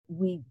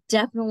we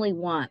definitely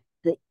want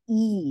the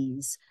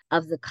ease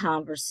of the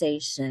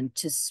conversation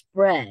to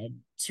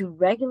spread to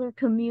regular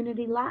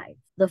community life,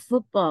 the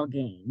football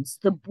games,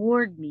 the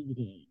board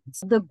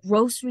meetings, the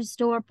grocery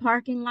store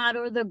parking lot,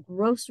 or the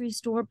grocery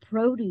store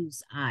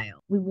produce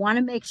aisle. We want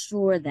to make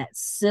sure that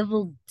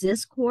civil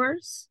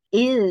discourse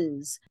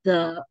is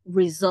the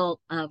result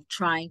of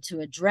trying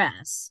to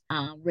address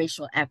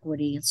racial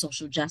equity and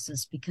social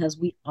justice, because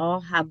we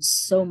all have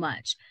so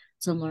much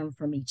to learn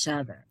from each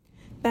other.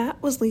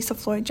 That was Lisa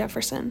Floyd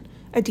Jefferson,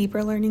 a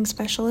deeper learning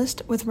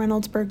specialist with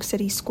Reynoldsburg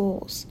City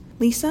Schools.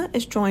 Lisa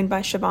is joined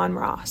by Siobhan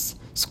Ross,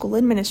 school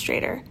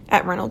administrator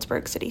at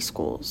Reynoldsburg City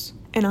Schools.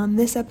 And on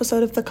this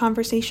episode of The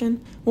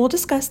Conversation, we'll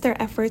discuss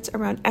their efforts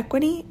around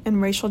equity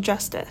and racial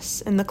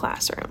justice in the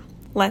classroom.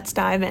 Let's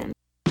dive in.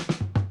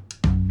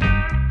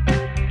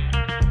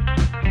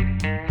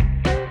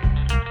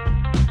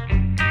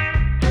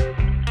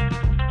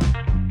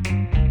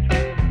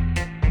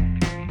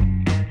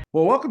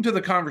 Well, welcome to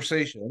The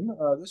Conversation.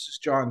 This is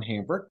John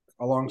Hambrick,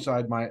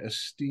 alongside my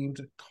esteemed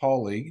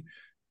colleague,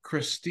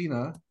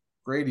 Christina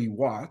Grady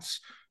Watts,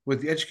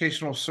 with the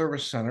Educational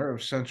Service Center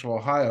of Central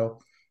Ohio,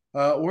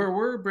 where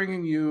we're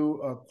bringing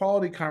you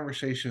quality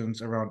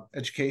conversations around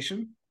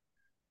education,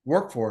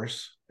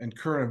 workforce, and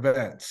current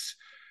events.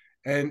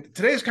 And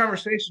today's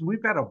conversation,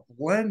 we've got a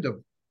blend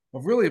of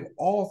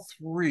all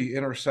three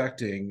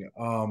intersecting,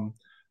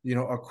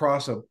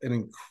 across an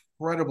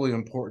incredibly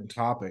important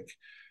topic.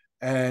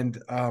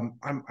 And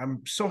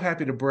I'm so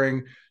happy to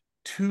bring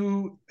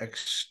two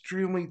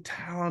extremely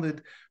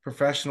talented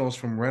professionals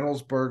from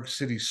Reynoldsburg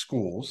City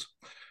Schools.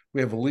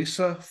 We have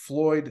Lisa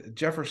Floyd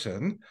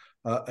Jefferson,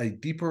 a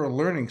deeper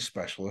learning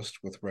specialist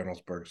with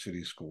Reynoldsburg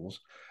City Schools,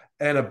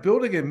 and a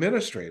building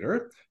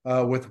administrator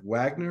with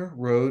Wagner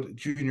Road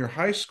Junior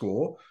High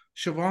School,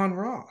 Siobhan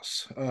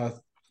Ross.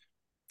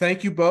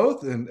 Thank you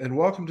both, and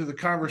welcome to the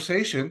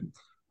conversation.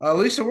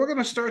 Lisa, we're going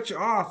to start you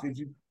off. If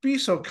you'd be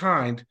so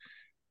kind,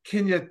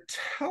 can you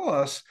tell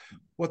us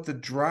what the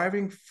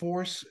driving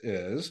force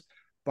is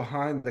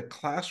behind the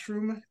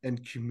classroom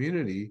and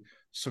community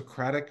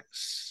Socratic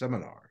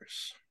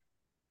seminars?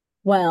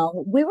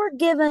 Well, we were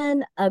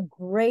given a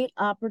great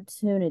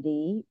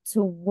opportunity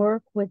to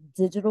work with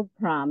Digital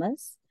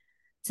Promise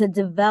to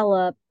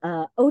develop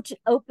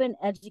open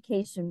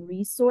education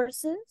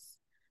resources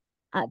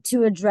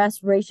to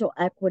address racial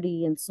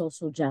equity and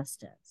social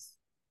justice.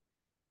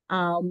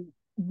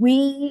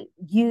 We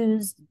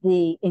used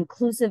the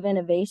inclusive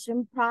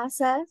innovation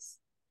process.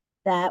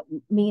 That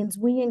means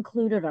we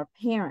included our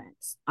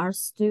parents, our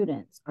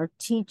students, our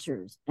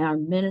teachers, our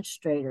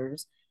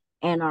administrators,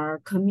 and our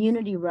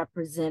community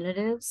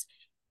representatives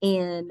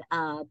in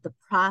the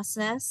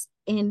process.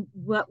 And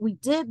what we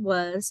did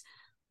was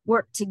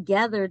work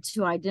together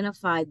to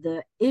identify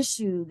the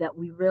issue that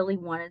we really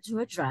wanted to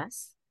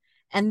address.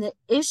 And the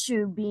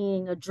issue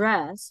being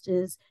addressed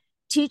is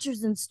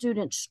teachers and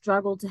students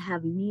struggle to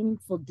have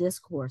meaningful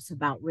discourse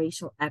about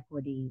racial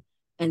equity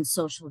and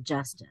social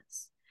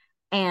justice.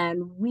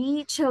 And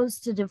we chose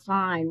to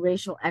define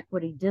racial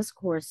equity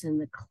discourse in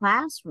the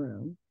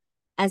classroom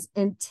as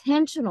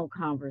intentional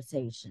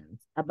conversations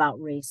about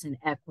race and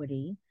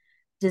equity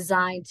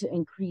designed to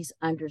increase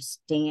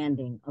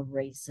understanding of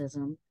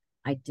racism,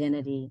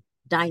 identity,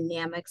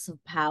 dynamics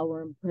of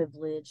power and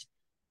privilege,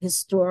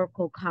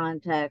 historical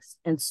context,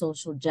 and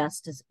social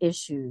justice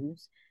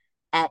issues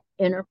at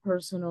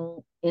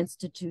interpersonal,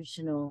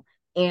 institutional,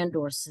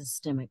 and/or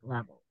systemic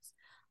levels.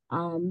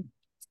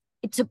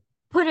 To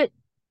put it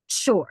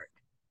short,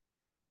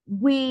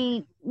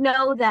 we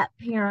know that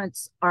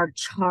parents are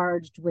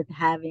charged with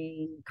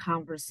having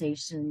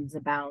conversations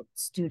about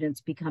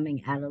students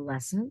becoming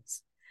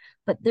adolescents,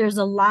 but there's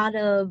a lot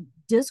of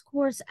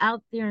discourse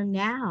out there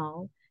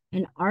now,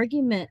 an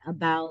argument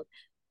about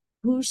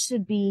who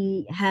should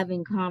be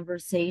having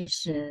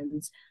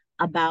conversations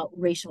about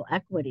racial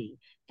equity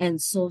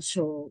and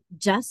social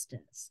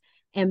justice.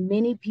 And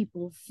many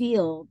people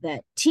feel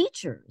that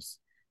teachers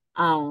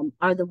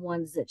are the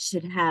ones that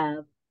should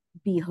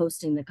be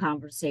hosting the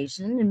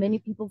conversation. And many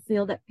people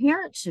feel that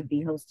parents should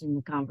be hosting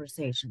the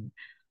conversation.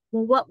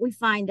 Well, what we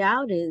find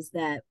out is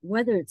that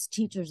whether it's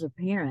teachers or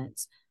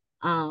parents,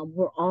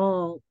 we're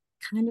all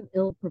kind of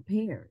ill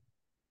prepared,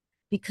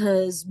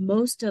 because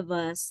most of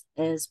us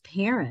as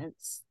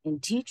parents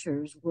and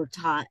teachers were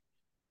taught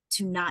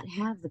to not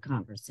have the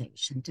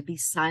conversation, to be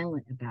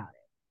silent about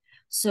it.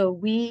 So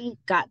we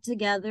got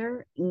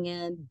together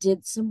and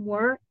did some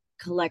work,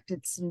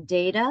 collected some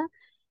data,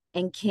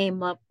 and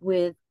came up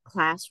with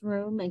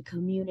classroom and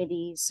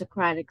community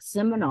Socratic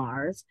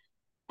seminars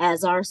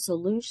as our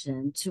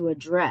solution to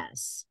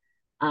address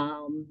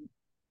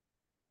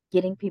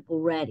getting people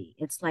ready.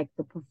 It's like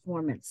the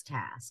performance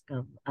task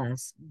of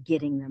us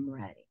getting them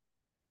ready.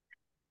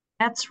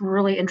 That's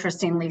really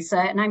interesting, Lisa.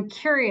 And I'm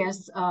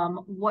curious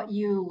what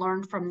you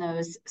learned from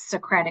those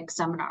Socratic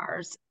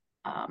seminars.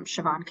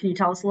 Siobhan, can you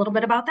tell us a little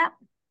bit about that?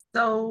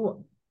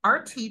 So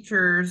our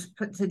teachers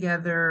put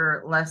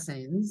together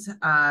lessons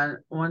on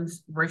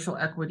racial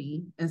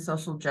equity and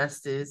social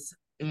justice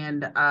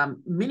and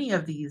many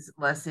of these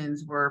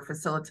lessons were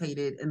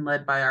facilitated and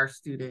led by our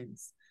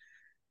students.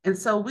 And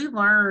so we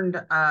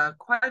learned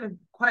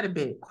quite a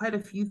bit, quite a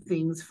few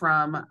things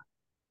from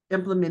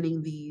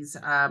implementing these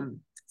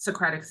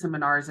Socratic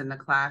seminars in the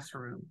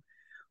classroom.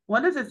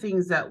 One of the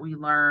things that we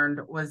learned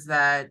was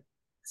that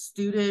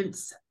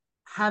students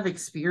have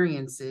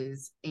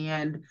experiences,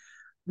 and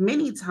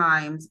many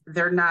times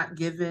they're not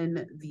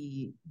given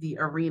the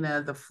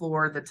arena, the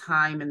floor, the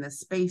time, and the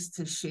space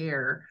to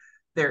share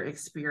their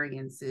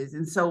experiences.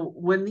 And so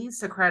when these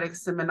Socratic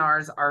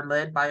seminars are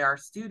led by our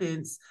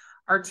students,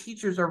 our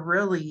teachers are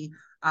really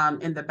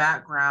in the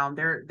background.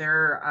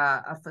 They're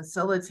a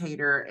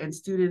facilitator, and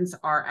students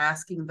are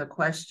asking the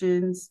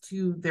questions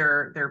to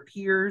their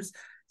peers.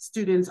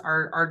 Students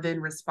are then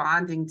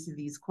responding to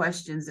these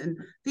questions and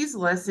these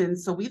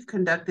lessons. So we've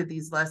conducted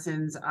these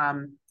lessons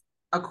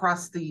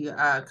across the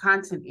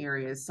content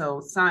areas. So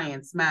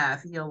science,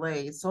 math,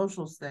 ELA,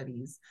 social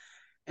studies.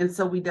 And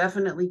so we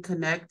definitely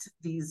connect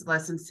these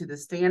lessons to the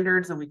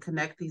standards, and we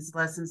connect these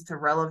lessons to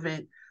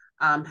relevant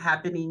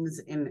happenings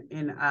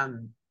in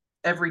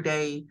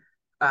everyday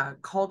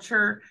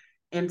culture.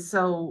 And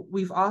so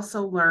we've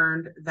also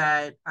learned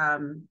that,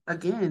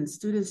 again,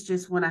 students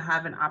just want to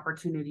have an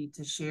opportunity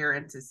to share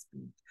and to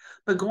speak.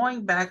 But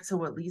going back to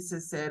what Lisa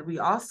said, we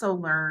also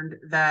learned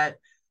that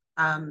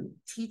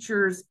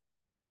teachers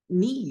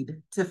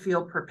need to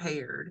feel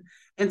prepared.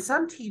 And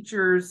some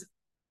teachers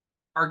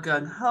are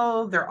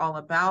gung-ho, they're all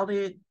about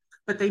it,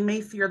 but they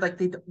may feel like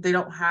they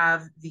don't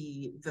have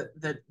the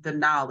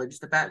knowledge,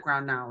 the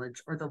background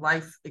knowledge, or the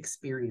life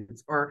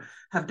experience, or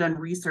have done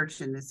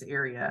research in this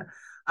area.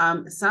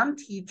 Some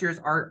teachers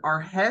are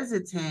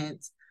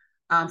hesitant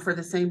for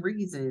the same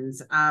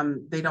reasons.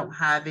 They don't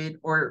have it,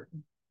 or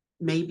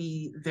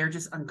maybe they're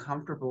just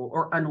uncomfortable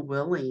or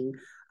unwilling.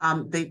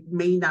 They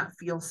may not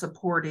feel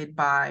supported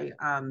by,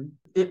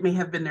 it may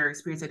have been their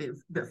experience, they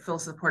didn't feel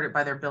supported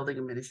by their building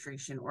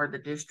administration or the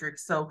district.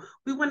 So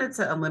we wanted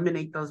to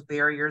eliminate those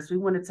barriers. We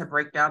wanted to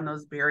break down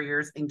those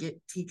barriers and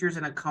get teachers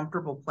in a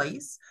comfortable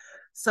place.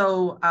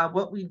 So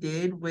what we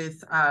did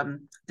with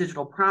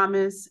Digital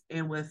Promise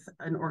and with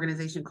an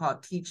organization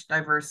called Teach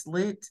Diverse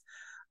Lit,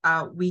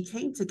 we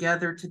came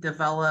together to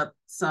develop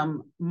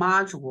some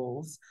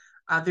modules.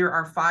 There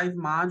are 5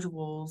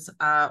 modules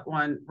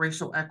on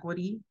racial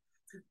equity.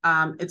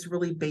 It's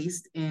really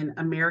based in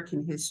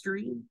American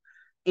history.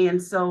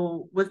 And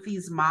so with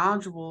these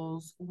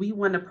modules, we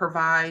want to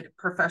provide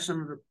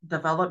professional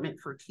development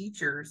for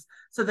teachers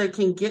so they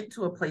can get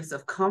to a place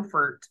of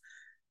comfort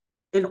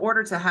in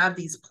order to have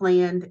these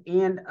planned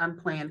and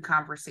unplanned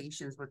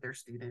conversations with their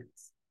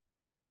students.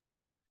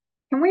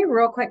 Can we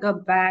real quick go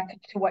back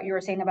to what you were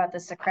saying about the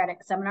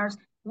Socratic seminars?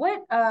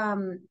 What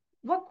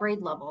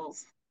grade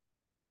levels?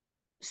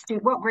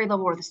 What grade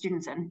level were the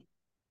students in?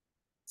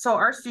 So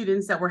our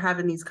students that were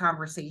having these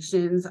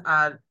conversations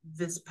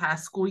this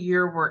past school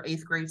year were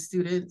 8th grade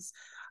students.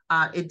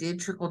 It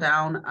did trickle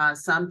down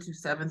some to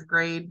 7th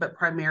grade, but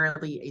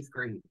primarily 8th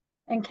grade.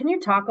 And can you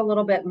talk a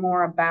little bit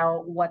more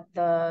about what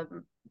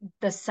the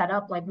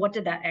setup, like what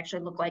did that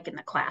actually look like in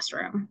the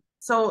classroom?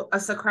 So a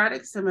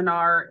Socratic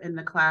seminar in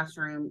the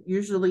classroom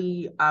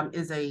usually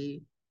is a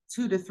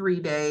 2 to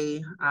 3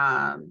 day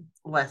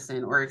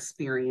lesson or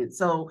experience.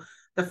 So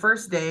the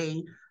first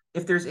day,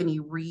 if there's any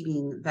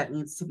reading that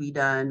needs to be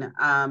done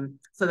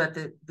so that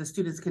the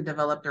students can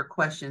develop their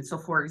questions. So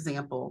for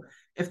example,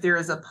 if there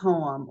is a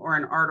poem or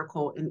an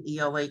article in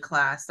ELA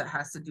class that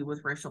has to do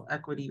with racial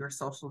equity or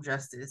social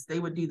justice, they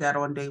would do that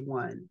on day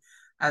 1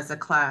 as a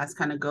class,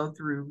 kind of go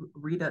through,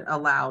 read it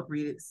aloud,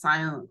 read it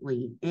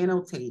silently,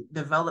 annotate,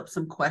 develop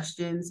some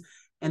questions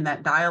and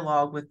that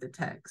dialogue with the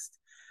text.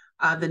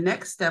 The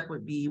next step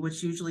would be,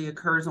 which usually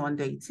occurs on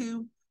day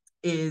 2,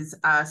 is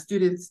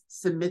students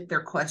submit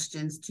their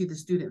questions to the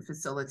student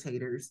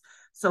facilitators.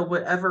 So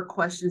whatever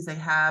questions they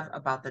have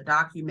about the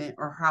document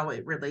or how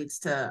it relates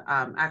to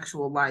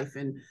actual life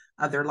and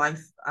their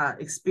life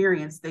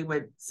experience, they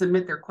would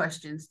submit their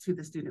questions to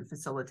the student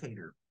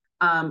facilitator.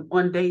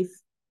 On day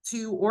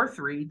 2 or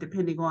 3,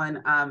 depending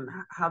on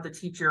how the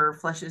teacher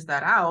fleshes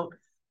that out,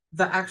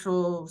 the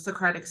actual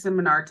Socratic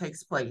seminar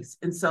takes place.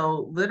 And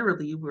so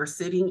literally we're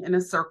sitting in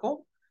a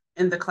circle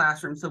in the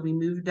classroom. So we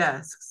move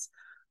desks.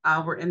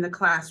 We're in the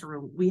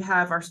classroom. We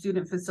have our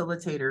student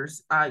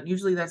facilitators.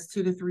 Usually that's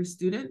 2 to 3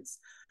 students.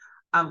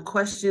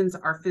 Questions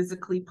are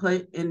physically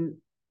put in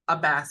a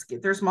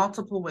basket. There's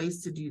multiple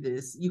ways to do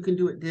this. You can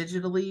do it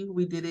digitally.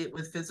 We did it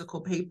with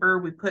physical paper.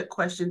 We put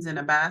questions in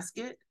a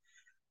basket,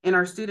 and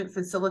our student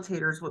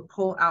facilitators would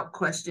pull out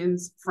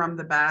questions from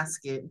the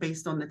basket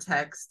based on the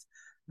text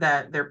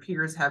that their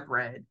peers have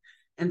read.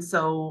 And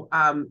so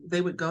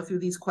they would go through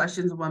these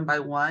questions one by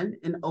one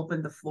and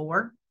open the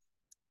floor,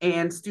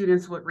 and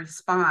students would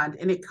respond.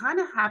 And it kind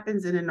of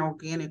happens in an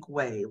organic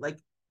way. Like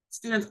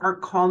students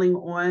aren't calling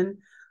on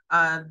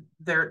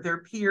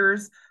their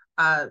peers.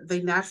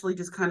 They naturally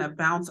just kind of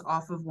bounce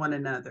off of one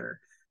another.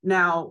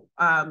 Now,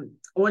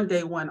 on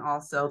day 1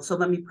 also, so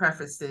let me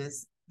preface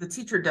this, the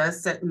teacher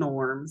does set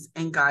norms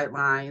and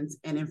guidelines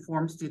and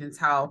inform students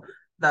how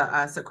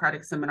the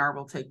Socratic seminar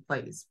will take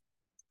place.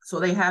 So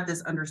they have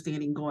this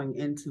understanding going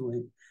into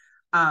it.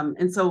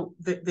 And so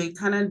they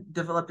kind of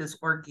develop this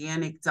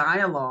organic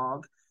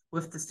dialogue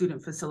with the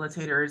student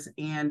facilitators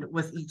and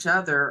with each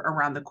other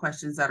around the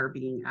questions that are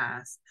being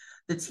asked.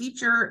 The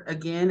teacher,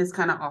 again, is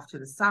kind of off to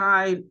the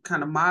side,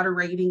 kind of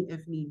moderating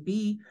if need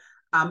be,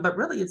 but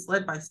really it's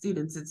led by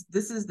students.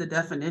 This is the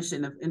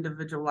definition of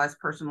individualized,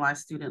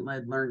 personalized,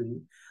 student-led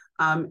learning.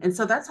 And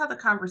so that's how the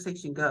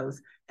conversation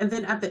goes. And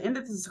then at the end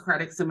of the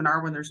Socratic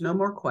seminar, when there's no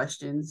more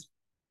questions,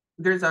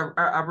 there's a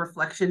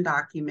reflection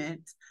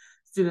document.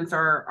 Students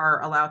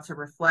are allowed to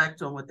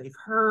reflect on what they've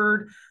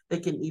heard. They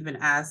can even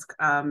ask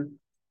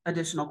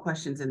additional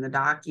questions in the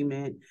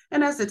document.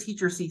 And as the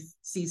teacher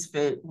sees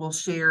fit, we'll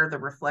share the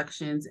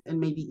reflections and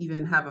maybe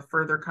even have a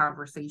further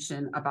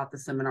conversation about the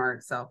seminar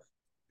itself.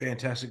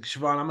 Fantastic.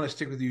 Siobhan, I'm going to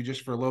stick with you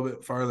just for a little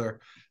bit farther.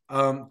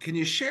 Can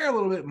you share a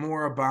little bit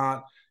more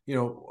about,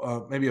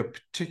 maybe a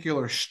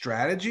particular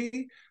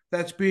strategy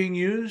that's being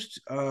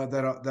used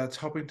that's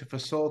helping to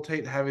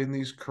facilitate having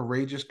these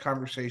courageous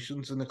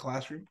conversations in the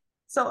classroom?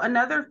 So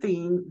another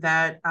thing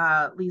that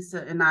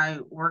Lisa and I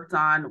worked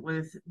on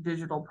with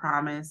Digital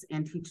Promise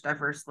and Teach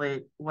Diverse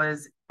Lit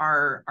was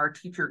our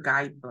teacher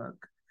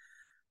guidebook.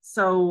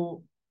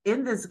 So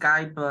in this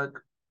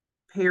guidebook,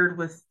 paired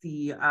with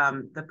the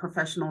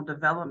professional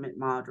development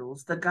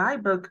modules, the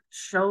guidebook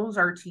shows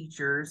our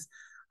teachers.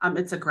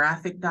 It's a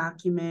graphic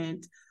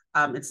document.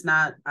 It's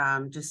not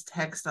just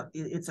text.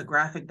 It's a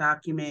graphic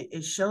document.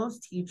 It shows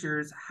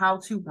teachers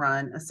how to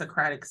run a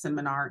Socratic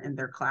seminar in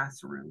their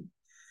classroom.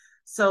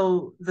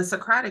 So the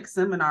Socratic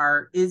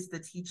seminar is the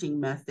teaching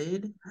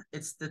method.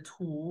 It's the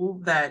tool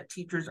that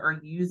teachers are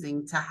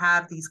using to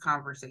have these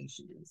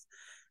conversations.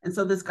 And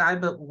so this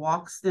guidebook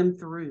walks them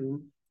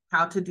through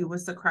how to do a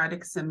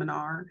Socratic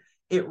seminar.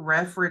 It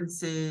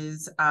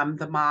references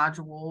the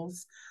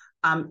modules,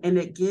 and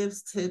it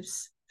gives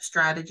tips,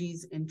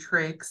 strategies, and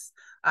tricks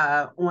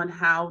on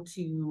how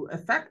to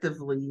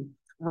effectively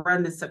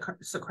run the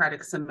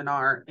Socratic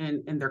seminar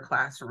in their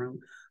classroom.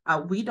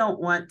 We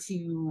don't want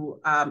to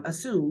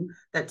assume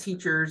that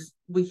teachers,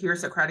 we hear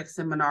Socratic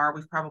seminar,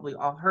 we've probably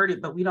all heard it,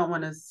 but we don't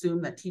want to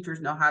assume that teachers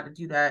know how to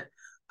do that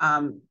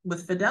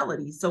with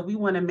fidelity. So we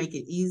want to make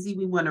it easy.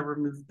 We want to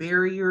remove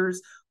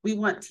barriers. We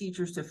want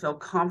teachers to feel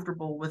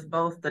comfortable with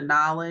both the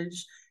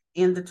knowledge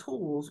and the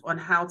tools on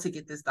how to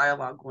get this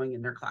dialogue going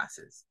in their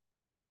classes.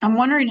 I'm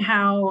wondering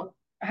how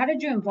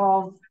did you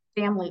involve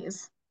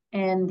families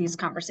in these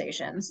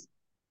conversations?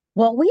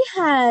 Well, we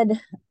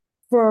had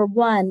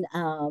one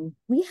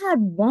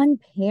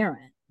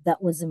parent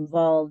that was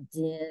involved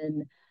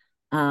in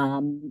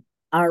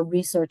our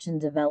research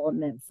and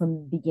development from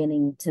the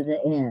beginning to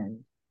the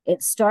end.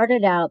 It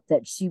started out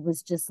that she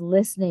was just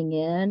listening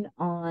in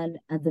on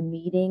the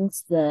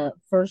meetings the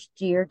first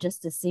year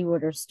just to see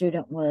what her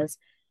student was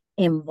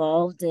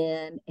involved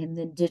in. And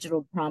then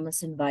Digital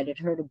Promise invited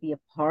her to be a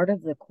part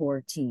of the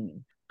core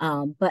team.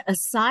 But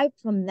aside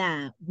from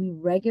that, we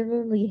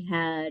regularly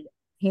had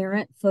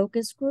parent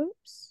focus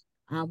groups.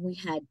 We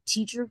had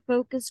teacher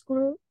focus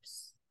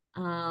groups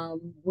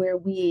where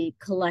we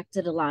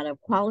collected a lot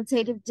of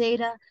qualitative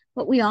data,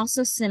 but we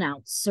also sent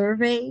out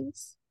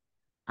surveys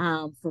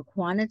for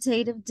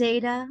quantitative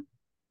data.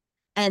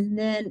 And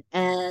then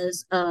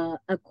as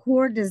a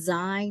core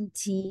design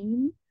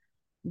team,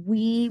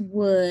 we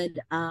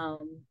would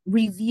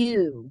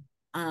review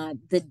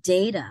the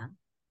data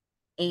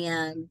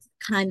and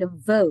kind of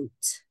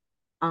vote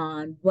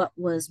on what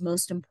was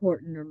most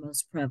important or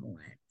most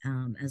prevalent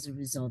as a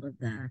result of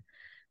the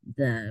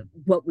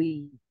what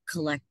we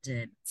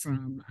collected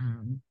from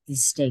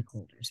these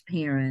stakeholders,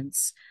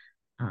 parents,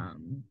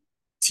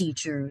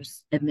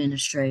 teachers,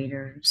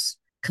 administrators,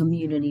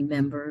 community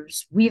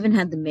members. We even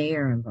had the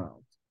mayor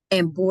involved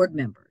and board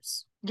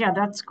members. Yeah,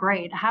 that's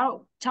great.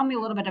 Tell me a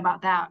little bit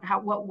about that.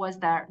 What was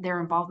their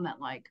involvement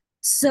like?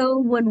 So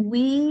when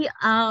we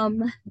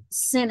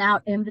sent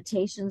out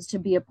invitations to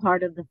be a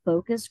part of the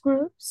focus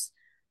groups,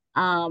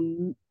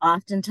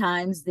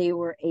 oftentimes they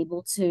were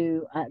able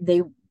to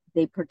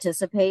they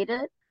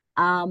participated.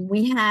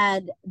 We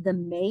had the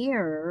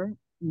mayor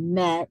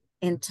met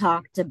and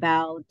talked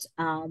about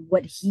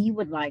what he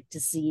would like to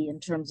see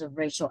in terms of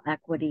racial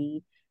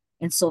equity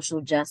and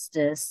social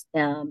justice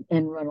in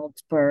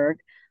Reynoldsburg.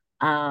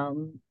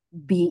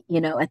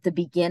 At the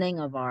beginning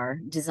of our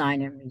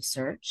design and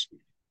research.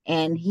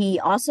 And he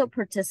also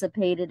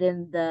participated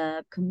in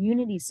the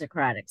community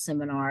Socratic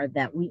seminar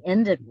that we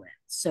ended with.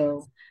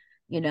 So,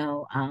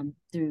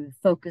 through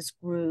focus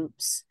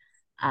groups,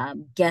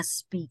 guest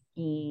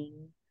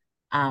speaking,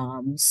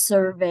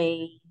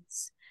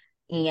 surveys,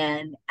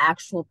 and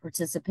actual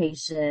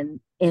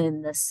participation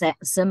in the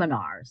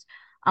seminars.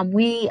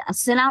 We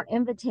sent out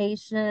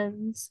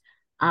invitations.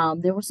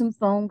 There were some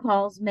phone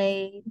calls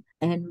made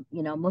and,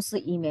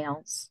 mostly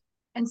emails.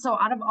 And so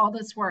out of all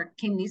this work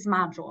came these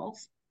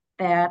modules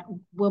that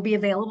will be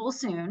available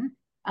soon.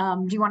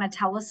 Do you want to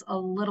tell us a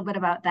little bit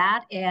about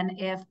that and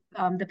if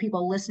the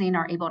people listening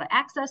are able to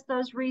access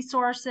those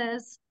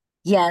resources?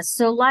 Yes,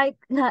 so like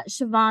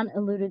Siobhan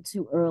alluded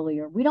to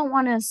earlier, we don't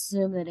want to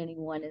assume that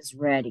anyone is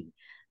ready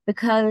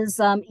because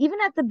even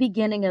at the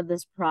beginning of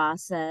this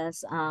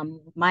process,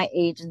 my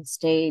age and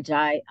stage,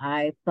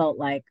 I felt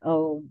like,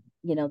 oh,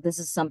 this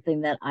is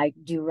something that I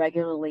do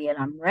regularly and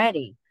I'm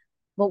ready.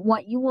 But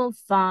what you will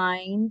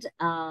find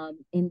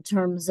in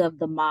terms of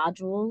the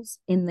modules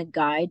in the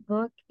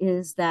guidebook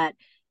is that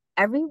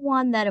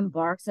everyone that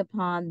embarks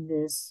upon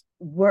this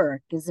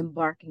work is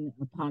embarking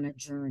upon a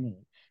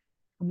journey,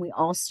 and we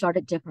all start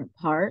at different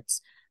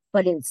parts,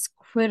 but it's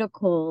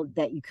critical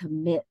that you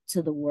commit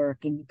to the work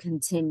and you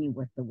continue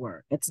with the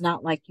work. It's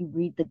not like you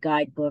read the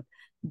guidebook,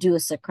 do a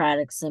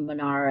Socratic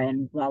seminar,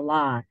 and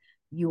voila,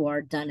 you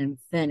are done and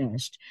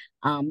finished.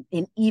 And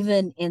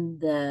even in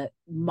the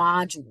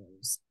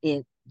modules,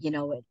 it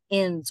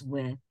ends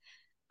with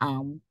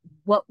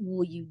what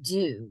will you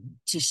do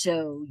to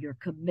show your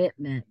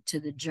commitment to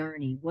the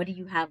journey? What do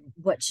you have?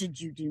 What should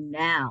you do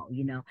now?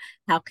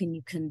 How can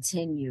you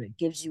continue? It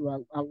gives you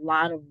a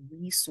lot of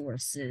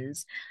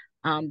resources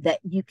that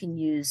you can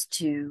use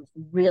to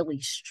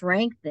really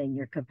strengthen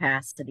your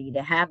capacity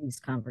to have these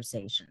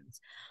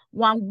conversations.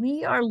 While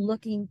we are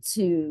looking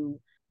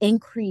to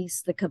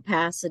increase the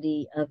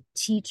capacity of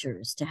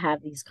teachers to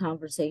have these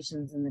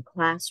conversations in the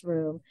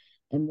classroom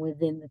and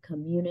within the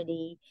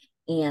community,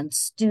 and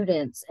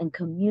students and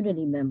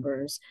community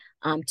members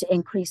to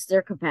increase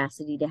their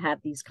capacity to have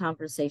these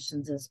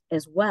conversations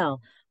as well.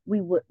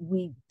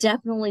 We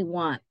definitely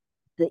want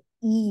the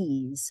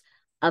ease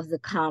of the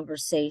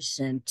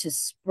conversation to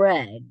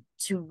spread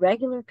to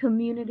regular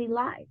community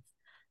life,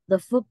 the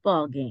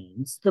football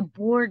games, the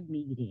board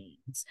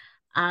meetings,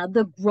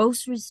 the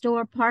grocery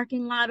store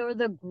parking lot, or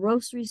the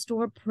grocery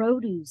store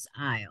produce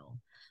aisle.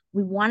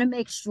 We want to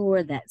make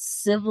sure that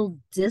civil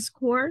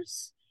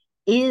discourse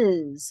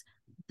is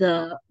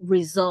the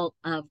result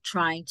of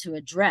trying to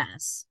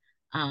address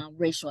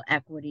racial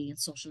equity and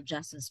social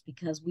justice,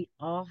 because we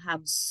all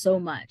have so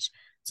much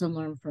to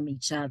learn from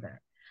each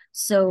other.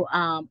 So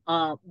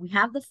we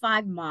have the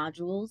 5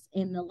 modules.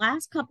 In the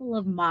last couple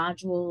of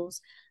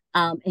modules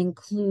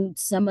include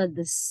some of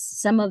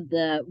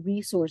the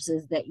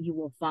resources that you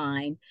will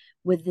find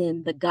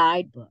within the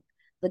guidebook.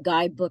 The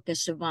guidebook, as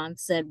Siobhan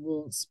said,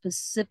 will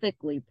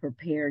specifically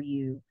prepare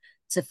you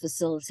to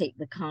facilitate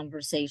the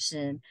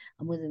conversation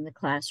within the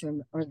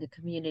classroom or the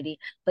community.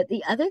 But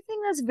the other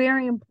thing that's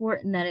very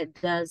important that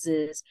it does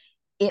is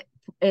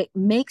it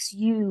makes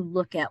you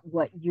look at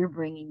what you're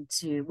bringing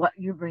to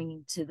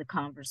the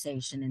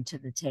conversation and to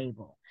the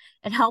table.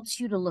 It helps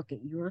you to look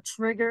at your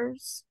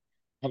triggers.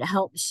 It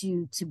helps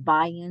you to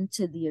buy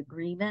into the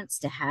agreements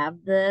to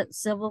have the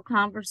civil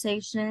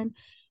conversation.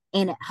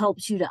 And it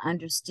helps you to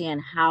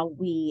understand how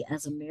we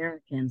as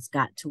Americans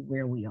got to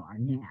where we are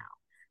now.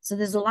 So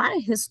there's a lot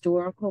of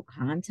historical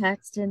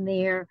context in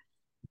there,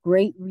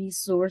 great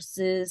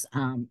resources,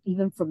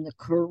 even from the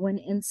Kirwan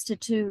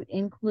Institute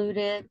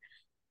included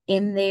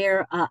in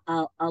there,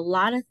 a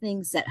lot of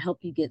things that help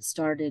you get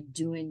started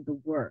doing the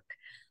work.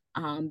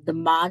 The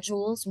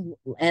modules,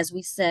 as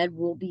we said,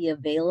 will be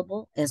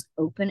available as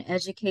open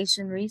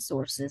education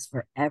resources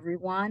for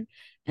everyone,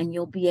 and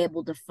you'll be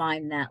able to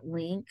find that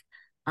link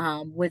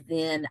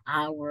within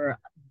our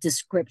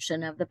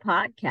description of the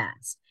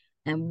podcast.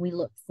 And we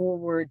look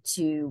forward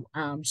to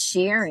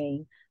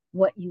sharing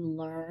what you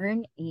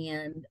learn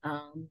and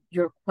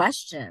your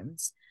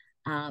questions.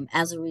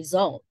 As a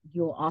result,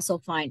 you'll also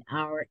find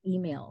our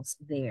emails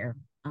there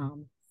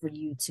for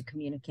you to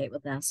communicate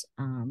with us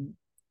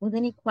with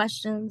any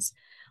questions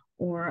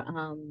or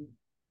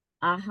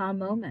aha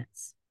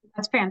moments.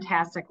 That's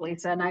fantastic,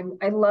 Lisa. And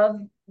I love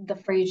the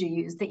phrase you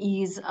use, the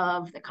ease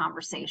of the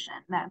conversation.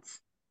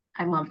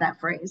 I love that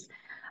phrase.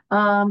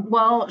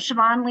 Well,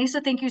 Siobhan,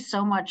 Lisa, thank you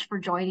so much for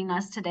joining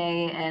us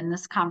today in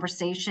this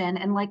conversation.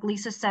 And like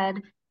Lisa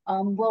said,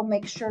 we'll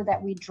make sure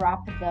that we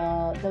drop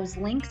those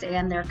links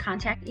and their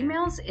contact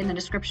emails in the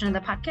description of the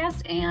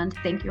podcast. And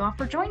thank you all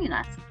for joining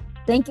us.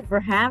 Thank you for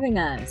having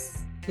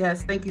us.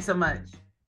 Yes, thank you so much.